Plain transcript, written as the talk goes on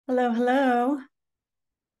Hello, hello.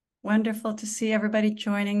 Wonderful to see everybody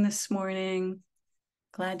joining this morning.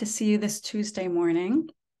 Glad to see you this Tuesday morning.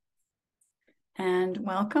 And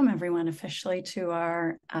welcome everyone officially to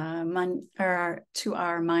our Mind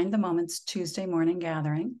the Moments Tuesday morning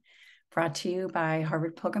gathering, brought to you by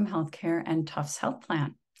Harvard Pilgrim Healthcare and Tufts Health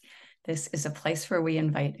Plan. This is a place where we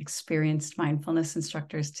invite experienced mindfulness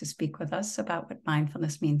instructors to speak with us about what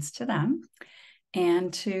mindfulness means to them,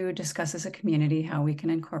 and to discuss as a community how we can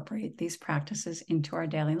incorporate these practices into our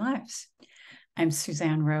daily lives. I'm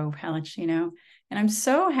Suzanne Rowe Palacino, and I'm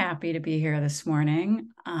so happy to be here this morning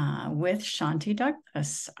with Shanti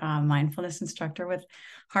Douglas, a mindfulness instructor with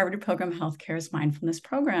Harvard Pilgrim Healthcare's mindfulness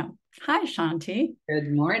program. Hi, Shanti.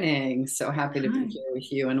 Good morning. So happy to be Hi. here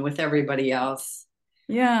with you and with everybody else.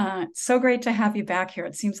 Yeah, it's so great to have you back here.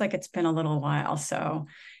 It seems like it's been a little while, so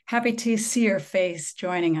happy to see your face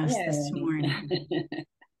joining us this Yay. morning.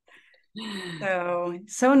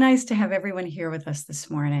 So nice to have everyone here with us this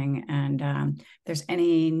morning. And if there's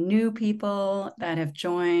any new people that have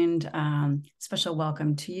joined, special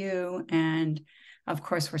welcome to you. And of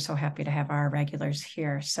course, we're so happy to have our regulars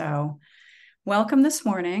here. So welcome this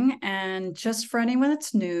morning. And just for anyone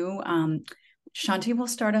that's new, Shanti will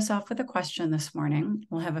start us off with a question this morning.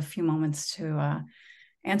 We'll have a few moments to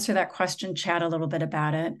answer that question, chat a little bit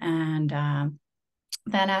about it, and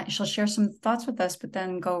then she'll share some thoughts with us, but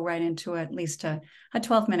then go right into at least a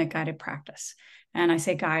 12-minute guided practice. And I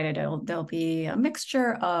say guided, there'll be a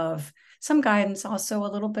mixture of some guidance, also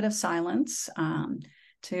a little bit of silence,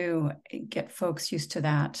 to get folks used to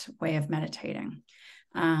that way of meditating.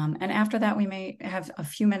 And after that, we may have a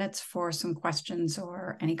few minutes for some questions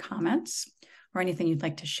or any comments or anything you'd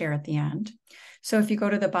like to share at the end. So if you go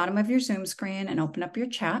to the bottom of your Zoom screen and open up your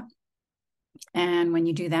chat, and when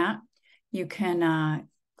you do that, you can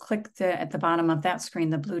click at the bottom of that screen,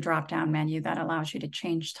 the blue drop-down menu that allows you to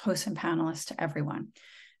change hosts and panelists to everyone.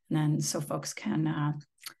 And then so folks can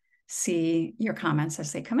see your comments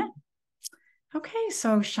as they come in. Okay,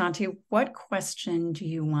 so Shanti, what question do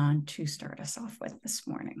you want to start us off with this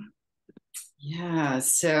morning? Yeah,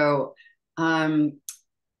 so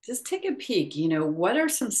just take a peek. What are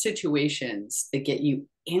some situations that get you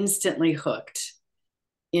instantly hooked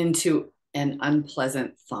into an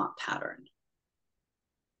unpleasant thought pattern?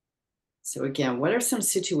 So again, what are some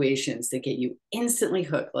situations that get you instantly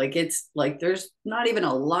hooked? Like it's like there's not even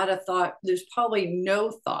a lot of thought, there's probably no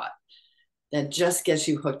thought that just gets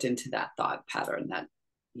you hooked into that thought pattern that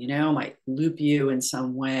might loop you in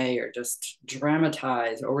some way or just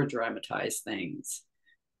over dramatize things.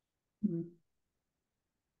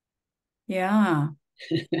 Yeah,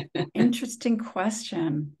 interesting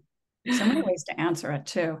question. So many ways to answer it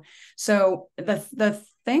too. So the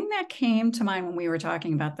thing that came to mind when we were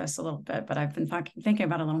talking about this a little bit, but I've been thinking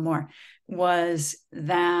about it a little more, was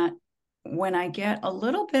that when I get a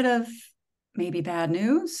little bit of maybe bad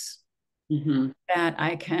news, Mm-hmm. that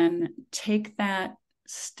I can take that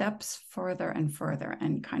steps further and further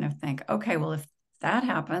and kind of think, okay, well, if that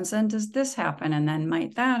happens, then does this happen? And then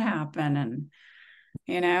might that happen? And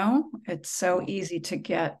it's so easy to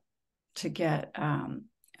get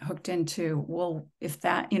hooked into, well, if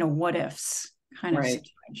that, what ifs kind of Right.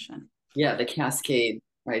 situation. Yeah, the cascade,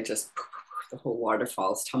 right? Just the whole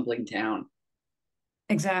waterfall's tumbling down.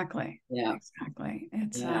 Exactly. Yeah. Exactly.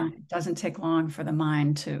 Yeah. It doesn't take long for the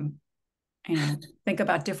mind to, think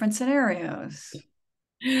about different scenarios.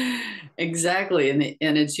 Exactly.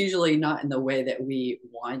 And it's usually not in the way that we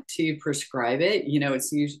want to prescribe it.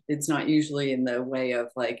 It's not usually in the way of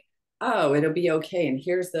like, oh, it'll be okay. And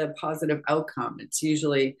here's the positive outcome. It's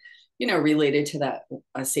usually, related to that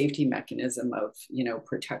a safety mechanism of,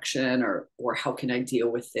 protection or how can I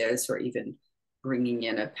deal with this, or even bringing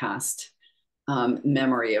in a past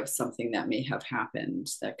memory of something that may have happened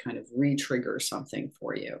that kind of re-trigger something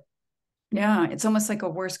for you. Yeah. It's almost like a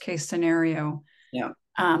worst case scenario. Yeah.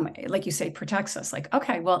 Like you say, protects us. Like,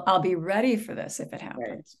 okay, well, I'll be ready for this if it Right.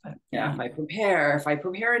 happens. But Yeah, yeah. if I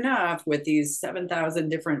prepare enough with these 7,000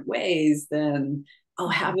 different ways, then I'll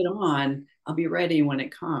have it on. I'll be ready when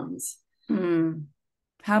it comes. Mm.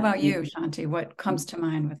 How And about you, Shanti? What comes to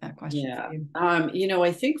mind with that question for yeah. you?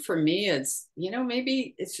 I think for me it's,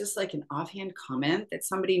 maybe it's just like an offhand comment that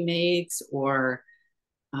somebody makes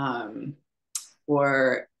um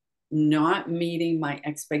or not meeting my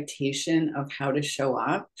expectation of how to show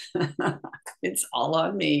up. It's all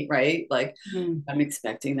on me, right? Like Mm. I'm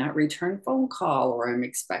expecting that return phone call, or I'm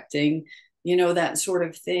expecting, that sort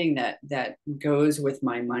of thing that goes with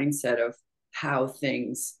my mindset of how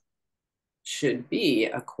things should be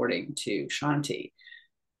according to Shanti,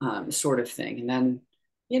 sort of thing. And then,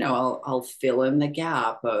 I'll fill in the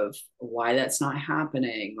gap of why that's not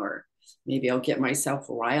happening, or maybe I'll get myself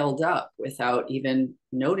riled up without even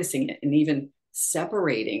noticing it, and even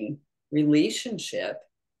separating relationship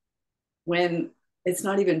when it's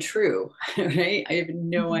not even true, right? I have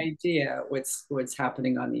no idea what's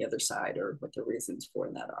happening on the other side or what the reasons for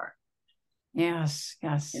that are. Yes,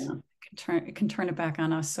 yes. Yeah. It can turn it back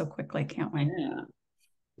on us so quickly, can't we? Yeah.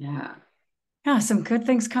 Yeah. Yeah, some good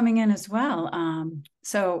things coming in as well.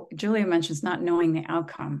 So Julia mentions not knowing the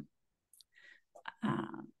outcome,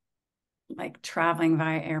 uh, like traveling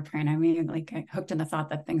via airplane. I mean, like hooked in the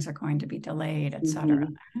thought that things are going to be delayed, et cetera.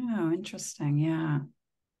 Mm-hmm. Oh, interesting. Yeah.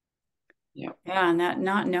 Yeah. Yeah. And that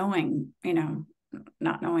not knowing,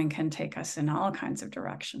 not knowing can take us in all kinds of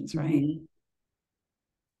directions, right? Mm-hmm.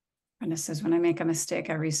 And it says, when I make a mistake,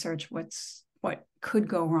 I research what could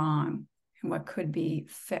go wrong and what could be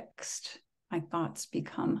fixed. My thoughts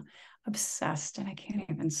become obsessed and I can't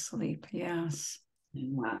even sleep. Yes.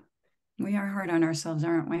 Yeah. We are hard on ourselves,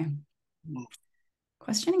 aren't we? Yeah.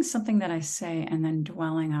 Questioning something that I say and then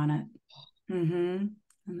dwelling on it. Mm-hmm.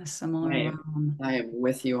 In the similar realm. I am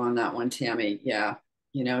with you on that one, Tammy. Yeah.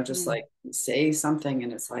 Just Mm. like say something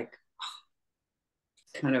and it's like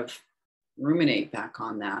kind of ruminate back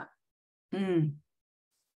on that. Mm.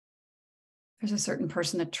 There's a certain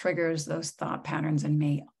person that triggers those thought patterns in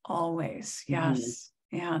me always. Mm-hmm. Yes.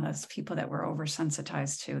 Yeah. Those people that we're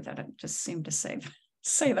oversensitized to that just seem to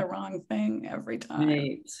say the wrong thing every time.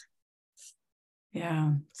 Right.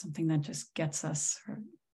 Yeah. Something that just gets us.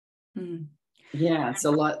 Mm. Yeah.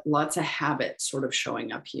 So lots of habits sort of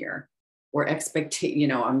showing up here, or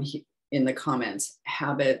I'm in the comments,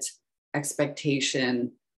 habit,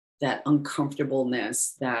 expectation, that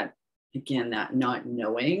uncomfortableness, that again, that not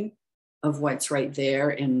knowing of what's right there.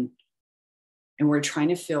 And we're trying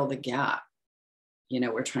to fill the gap.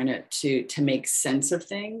 We're trying to make sense of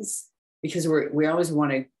things because we always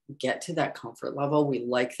want to get to that comfort level. We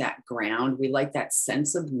like that ground. We like that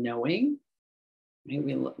sense of knowing. Right?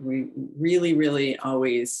 We really, really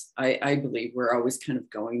always, I believe we're always kind of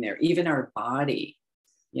going there. Even our body,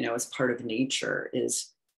 as part of nature,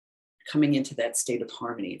 is coming into that state of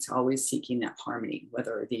harmony. It's always seeking that harmony,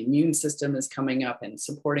 whether the immune system is coming up and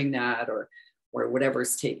supporting that, or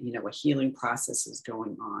whatever's a healing process is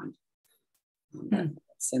going on. That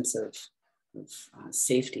sense of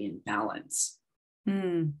safety and balance.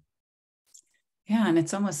 Mm. Yeah. And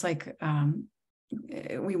it's almost like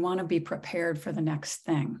we want to be prepared for the next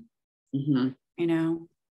thing, Mm-hmm.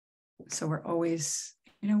 So we're always,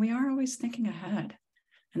 we are always thinking ahead.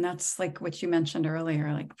 And that's like what you mentioned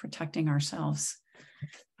earlier, like protecting ourselves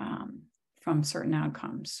from certain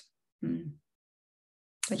outcomes. Mm.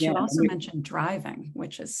 But Yeah. you also mentioned driving,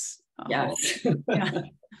 which is Yes.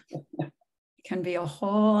 can be a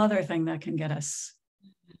whole other thing that can get us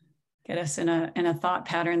in a thought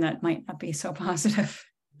pattern that might not be so positive.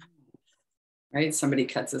 Right? Somebody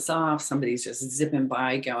cuts us off. Somebody's just zipping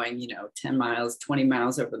by going, 10 miles, 20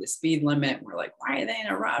 miles over the speed limit. And we're like, why are they in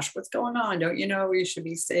a rush? What's going on? Don't you know we should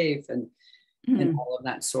be safe? And all of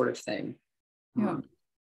that sort of thing. Yeah.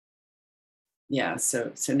 Yeah.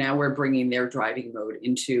 So now we're bringing their driving mode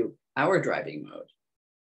into our driving mode,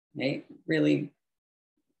 right? Really,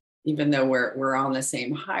 even though we're on the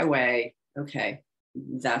same highway, okay,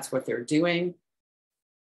 that's what they're doing.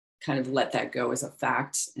 Kind of let that go as a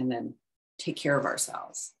fact, and then take care of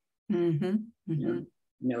ourselves. Mm-hmm. Mm-hmm.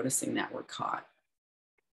 Noticing that we're caught.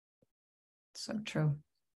 So true.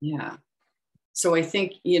 Yeah. So I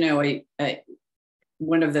think,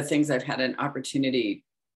 one of the things I've had an opportunity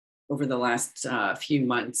over the last few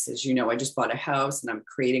months is, I just bought a house and I'm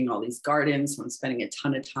creating all these gardens. So I'm spending a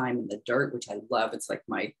ton of time in the dirt, which I love. It's like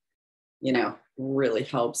my, really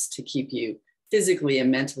helps to keep you physically and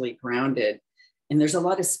mentally grounded. And there's a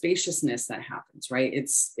lot of spaciousness that happens, right?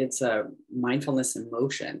 It's a mindfulness in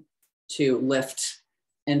motion to lift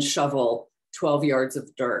and shovel 12 yards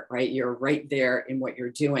of dirt, right? You're right there in what you're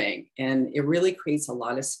doing. And it really creates a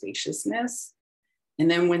lot of spaciousness.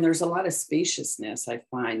 And then when there's a lot of spaciousness, I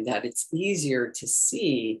find that it's easier to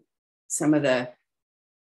see some of the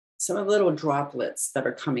little droplets that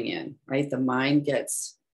are coming in, right? The mind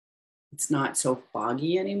it's not so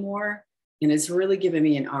foggy anymore. And it's really given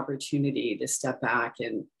me an opportunity to step back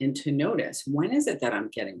and to notice, when is it that I'm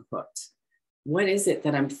getting hooked? What is it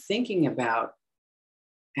that I'm thinking about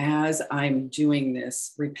as I'm doing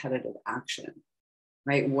this repetitive action,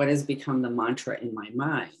 right? What has become the mantra in my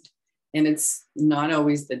mind? And it's not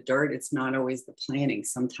always the dirt. It's not always the planning.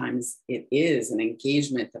 Sometimes it is an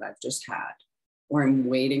engagement that I've just had, or I'm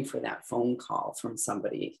waiting for that phone call from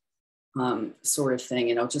somebody, sort of thing.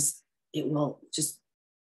 And it will just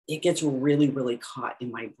it gets really, really caught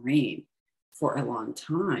in my brain for a long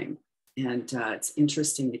time. And it's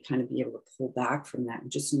interesting to kind of be able to pull back from that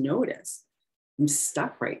and just notice I'm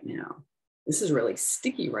stuck right now. This is really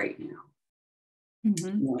sticky right now.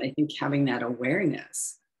 Mm-hmm. I think having that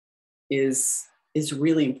awareness is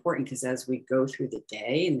really important, because as we go through the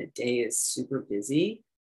day and the day is super busy,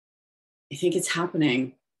 I think it's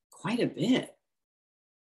happening quite a bit.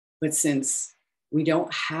 But since we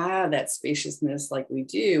don't have that spaciousness like we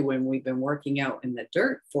do when we've been working out in the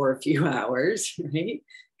dirt for a few hours, right?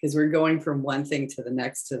 Because we're going from one thing to the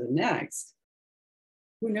next to the next.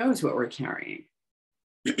 Who knows what we're carrying?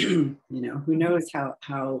 Who knows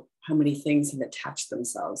how many things have attached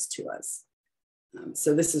themselves to us.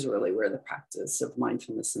 So this is really where the practice of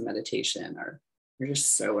mindfulness and meditation are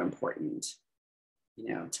just so important,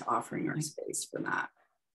 to offering our space for that.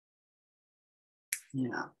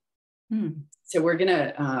 Yeah. So we're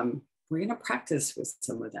gonna practice with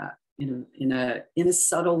some of that in a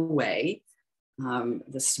subtle way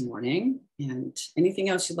this morning. And anything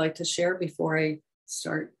else you'd like to share before I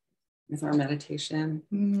start with our meditation?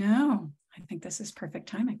 No, I think this is perfect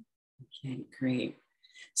timing. Okay, great.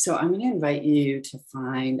 So I'm going to invite you to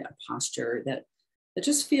find a posture that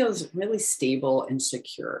just feels really stable and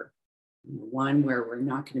secure. One where we're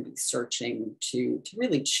not going to be searching to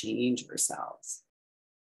really change ourselves.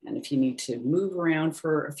 And if you need to move around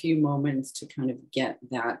for a few moments to kind of get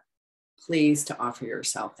that place, to offer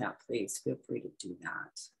yourself that place, feel free to do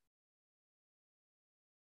that.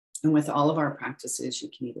 And with all of our practices, you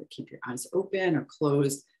can either keep your eyes open or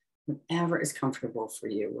closed, whatever is comfortable for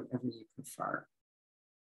you, whatever you prefer.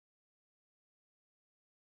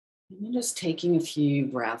 And then just taking a few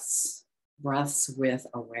breaths with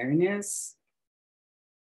awareness.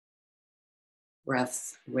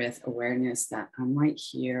 Breaths with awareness that I'm right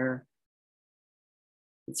here.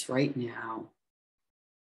 It's right now.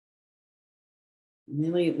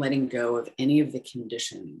 Really letting go of any of the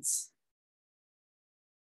conditions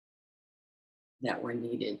that were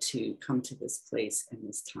needed to come to this place and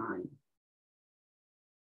this time.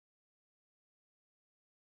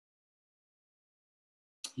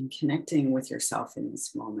 And connecting with yourself in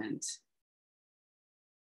this moment.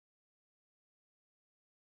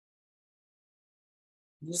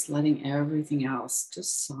 Just letting everything else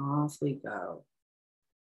just softly go.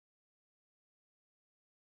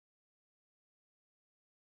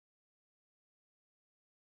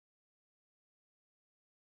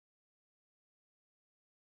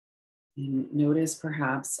 And notice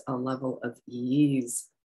perhaps a level of ease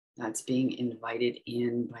that's being invited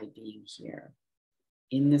in by being here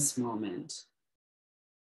in this moment.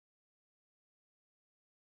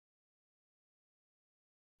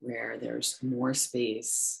 Where there's more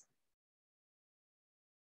space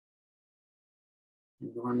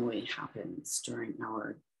than normally happens during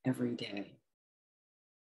our everyday.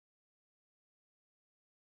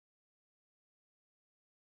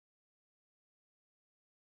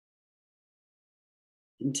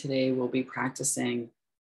 And today we'll be practicing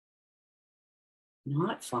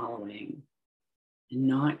not following and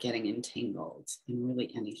not getting entangled in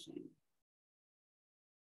really anything.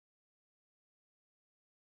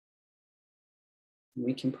 And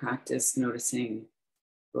we can practice noticing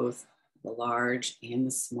both the large and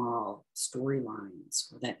the small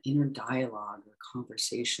storylines, or that inner dialogue or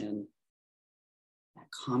conversation, that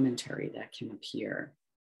commentary that can appear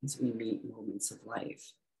as we meet moments of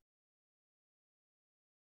life.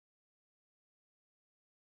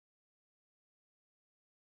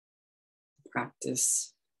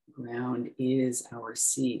 Practice ground is our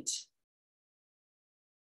seat.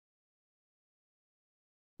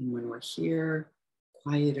 And when we're here,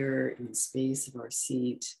 quieter in the space of our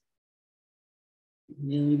seat,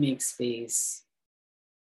 really make space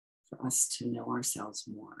for us to know ourselves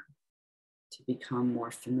more, to become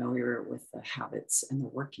more familiar with the habits and the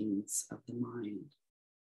workings of the mind,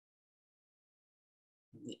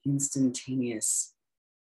 the instantaneous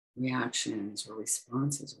reactions or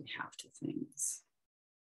responses we have to things.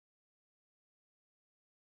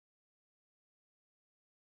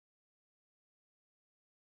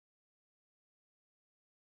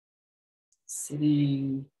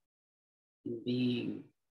 Sitting and being.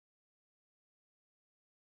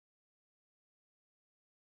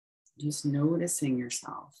 Just noticing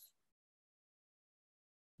yourself,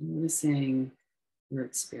 noticing your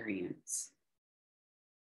experience.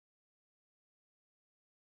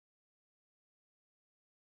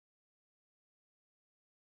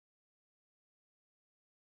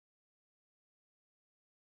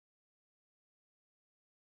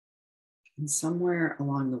 And somewhere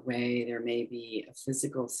along the way, there may be a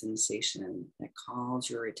physical sensation that calls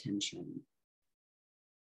your attention.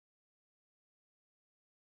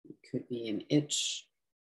 could be an itch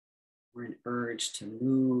or an urge to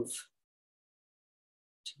move,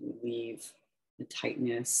 to relieve a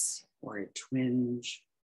tightness or a twinge.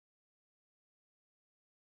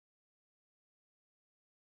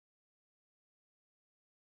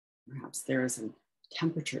 Perhaps there is a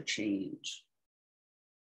temperature change,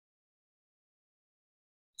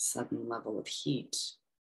 a sudden level of heat,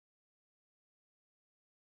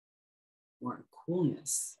 or a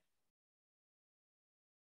coolness.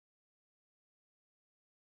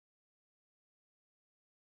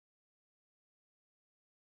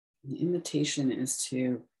 The invitation is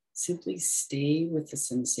to simply stay with the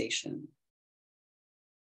sensation.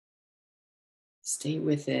 Stay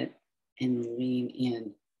with it and lean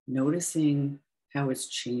in, noticing how it's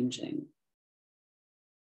changing.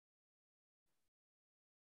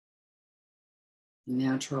 The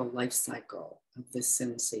natural life cycle of this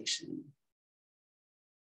sensation.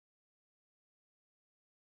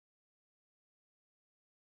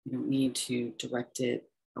 We don't need to direct it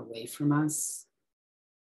away from us.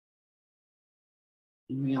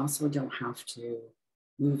 And we also don't have to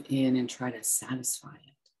move in and try to satisfy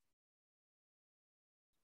it.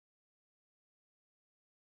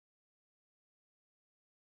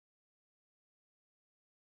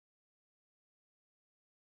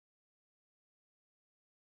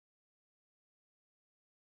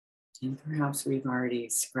 And perhaps we've already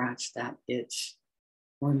scratched that itch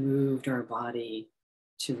or moved our body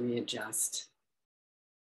to readjust.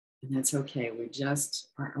 And that's okay. We just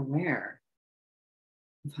are aware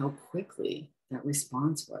of how quickly that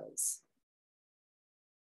response was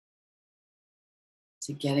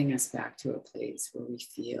to getting us back to a place where we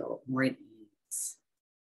feel more at ease,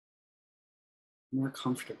 more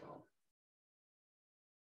comfortable.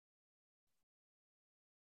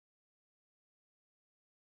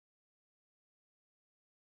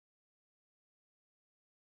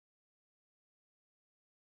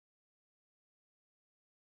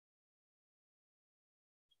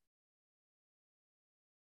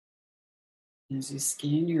 As you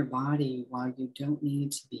scan your body, while you don't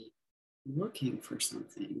need to be looking for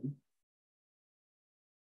something,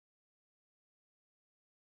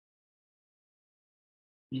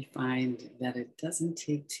 you find that it doesn't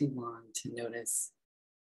take too long to notice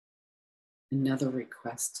another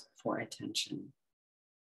request for attention.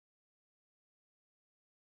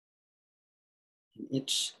 An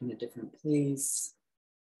itch in a different place,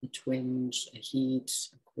 a twinge, a heat,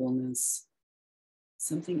 a coolness,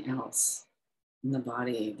 something else in the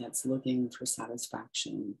body that's looking for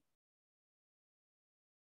satisfaction,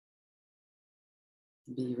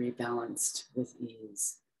 to be rebalanced with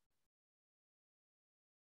ease.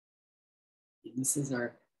 And this is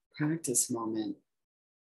our practice moment.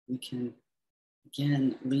 We can,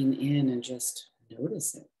 again, lean in and just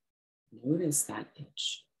notice it. Notice that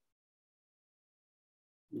itch.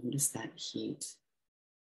 Notice that heat.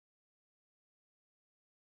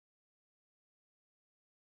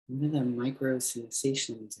 What are the micro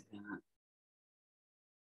sensations of that?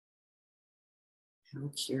 How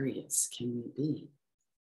curious can we be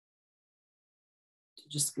to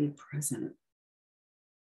just be present?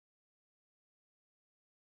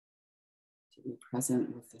 To be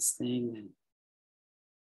present with this thing that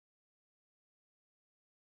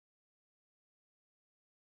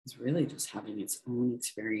is really just having its own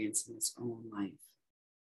experience in its own life.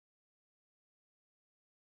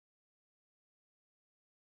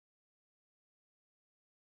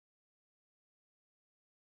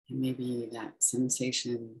 And maybe that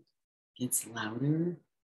sensation gets louder,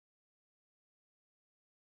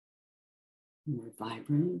 more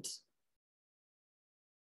vibrant.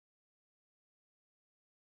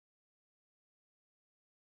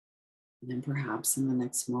 And then perhaps in the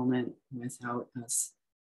next moment, without us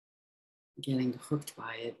getting hooked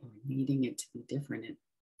by it or needing it to be different, it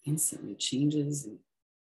instantly changes and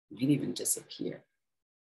might even disappear.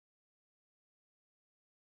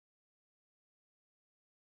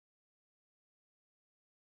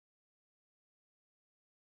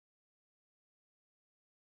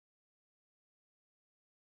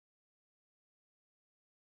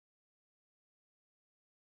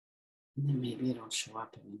 And then maybe it'll show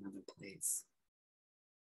up in another place.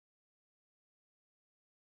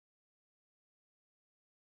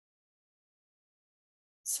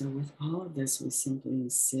 So with all of this, we simply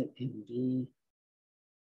sit and be,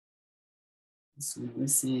 just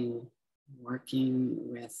noticing, working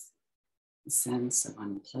with a sense of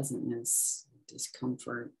unpleasantness,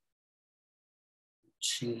 discomfort,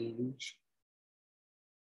 change.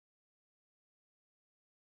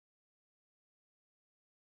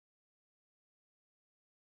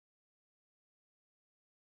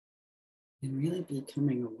 and really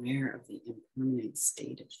becoming aware of the impermanent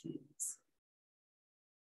state of things.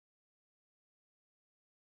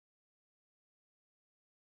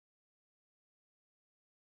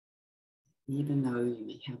 Even though you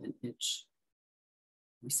may have an itch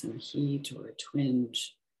or some heat or a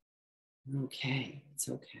twinge, you're okay. It's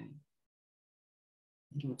okay.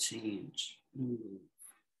 It'll change. It'll move.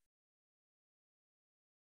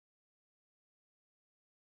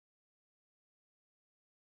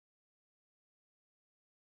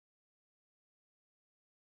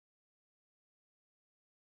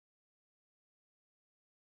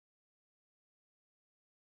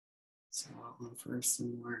 So I'll offer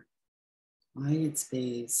some more quiet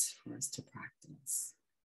space for us to practice.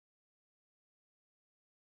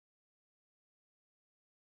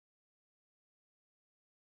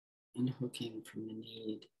 Unhooking from the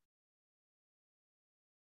need to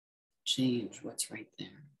change what's right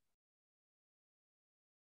there.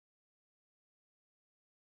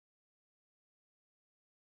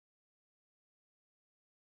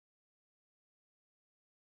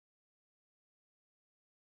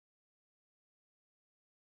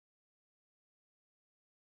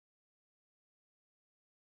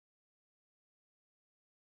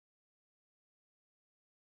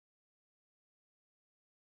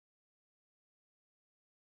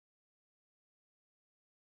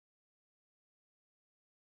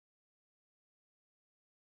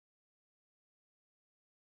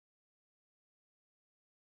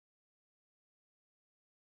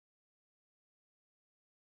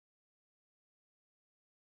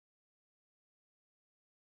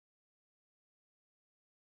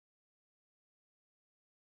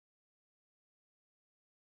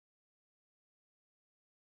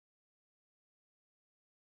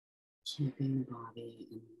 Keeping the body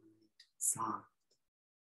and the mind soft.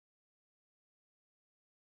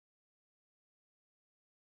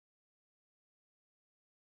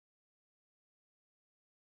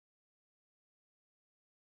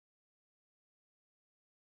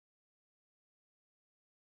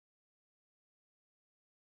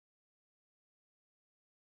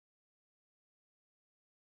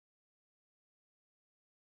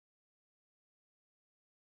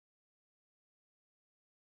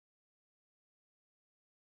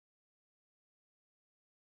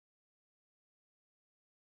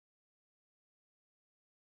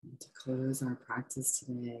 And to close our practice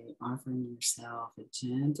today, offering yourself a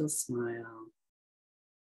gentle smile.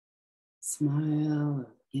 Smile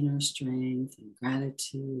of inner strength and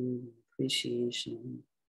gratitude and appreciation.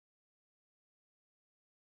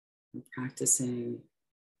 And practicing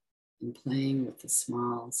and playing with the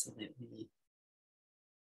small so that we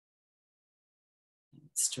have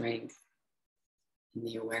strength and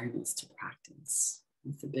the awareness to practice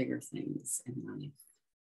with the bigger things in life.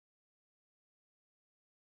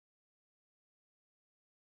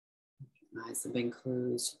 Your eyes have been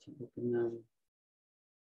closed, you can open them.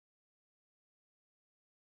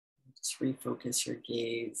 Just refocus your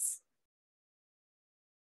gaze.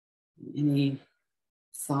 Any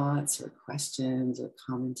thoughts or questions or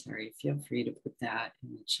commentary, feel free to put that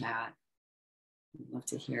in the chat. I'd love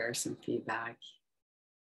to hear some feedback.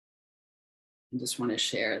 I just want to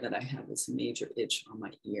share that I have this major itch on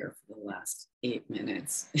my ear for the last 8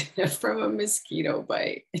 minutes from a mosquito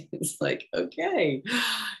bite. It's like, okay,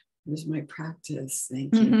 here's my practice.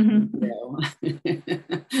 Thank you.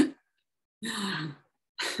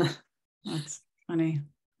 That's funny.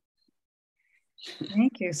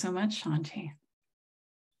 Thank you so much, Shanti.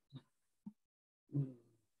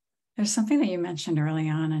 There's something that you mentioned early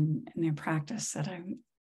on in your practice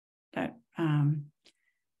that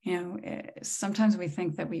sometimes we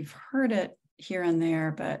think that we've heard it here and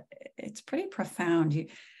there, but it's pretty profound.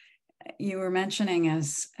 You were mentioning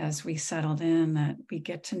as we settled in that we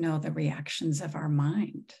get to know the reactions of our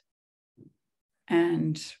mind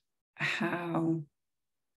and how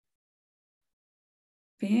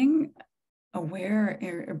being aware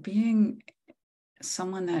or being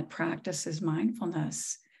someone that practices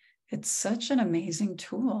mindfulness, it's such an amazing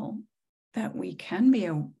tool that we can be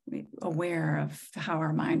aware of how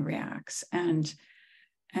our mind reacts and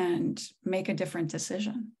make a different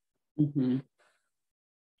decision. Mm-hmm.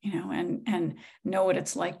 And know what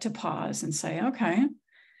it's like to pause and say, okay,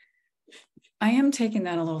 I am taking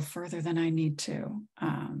that a little further than I need to,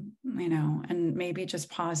 and maybe just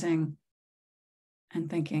pausing and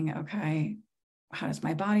thinking, okay, how does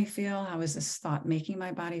my body feel? How is this thought making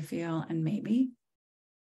my body feel? And maybe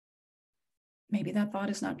that thought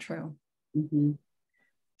is not true. Mm-hmm.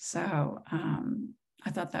 So I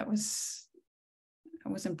thought it was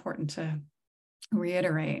important to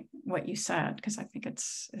reiterate what you said, because I think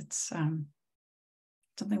it's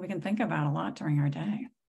something we can think about a lot during our day.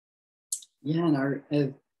 Yeah, and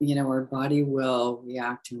our body will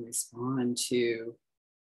react and respond to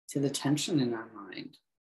the tension in our mind.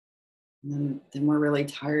 And then we're really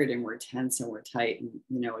tired and we're tense and we're tight,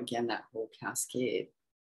 and again, that whole cascade.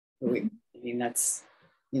 But that's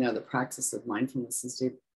the practice of mindfulness is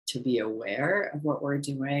to be aware of what we're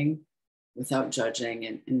doing without judging,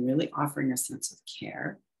 and really offering a sense of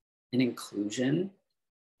care and inclusion.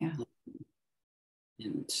 Yeah.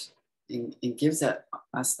 And it gives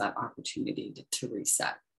us that opportunity to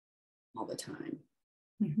reset all the time.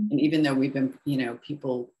 And even though we've been,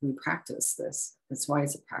 people, we practice this. That's why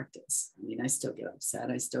it's a practice. I mean, I still get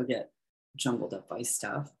upset. I still get jumbled up by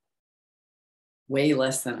stuff. Way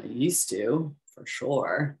less than I used to, for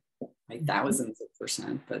sure. Like thousands of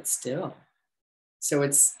 %, but still. So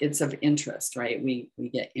it's of interest, right? We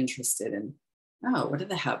get interested in, oh, what are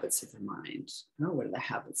the habits of the mind? Oh, what are the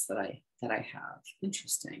habits that I have?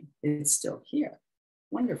 Interesting. It's still here.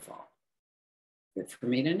 Wonderful. Good for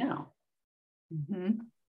me to know.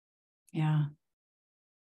 Yeah.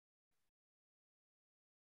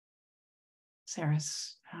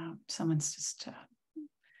 Sarah's, someone's just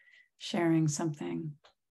sharing something.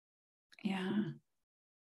 Yeah.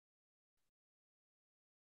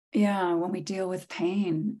 Yeah, when we deal with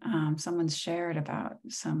pain, someone's shared about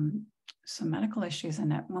some medical issues,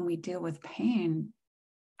 and that when we deal with pain,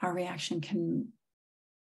 our reaction can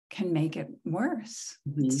make it worse.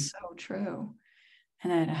 It's so true.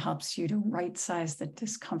 And then it helps you to right size the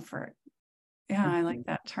discomfort. Yeah, I like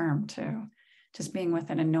that term too. Just being with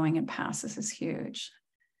it and knowing it passes is huge.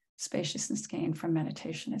 Spaciousness gained from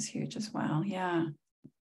meditation is huge as well. Yeah.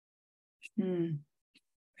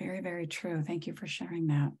 Very, very true. Thank you for sharing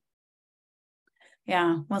that.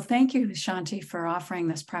 Yeah. Well, thank you, Shanti, for offering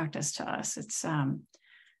this practice to us. It's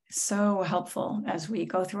so helpful as we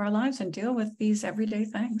go through our lives and deal with these everyday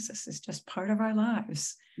things. This is just part of our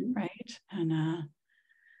lives, right? And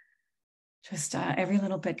just every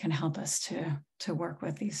little bit can help us to work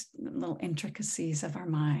with these little intricacies of our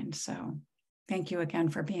mind. So thank you again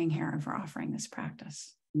for being here and for offering this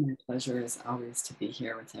practice. My pleasure is always to be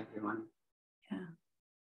here with everyone. Yeah.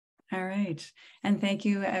 All right. And thank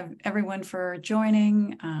you everyone for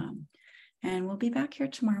joining. And we'll be back here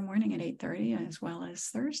tomorrow morning at 8:30 as well as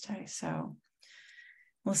Thursday. So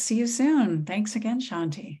we'll see you soon. Thanks again,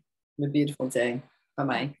 Shanti. Have a beautiful day.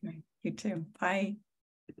 Bye-bye. You too. Bye.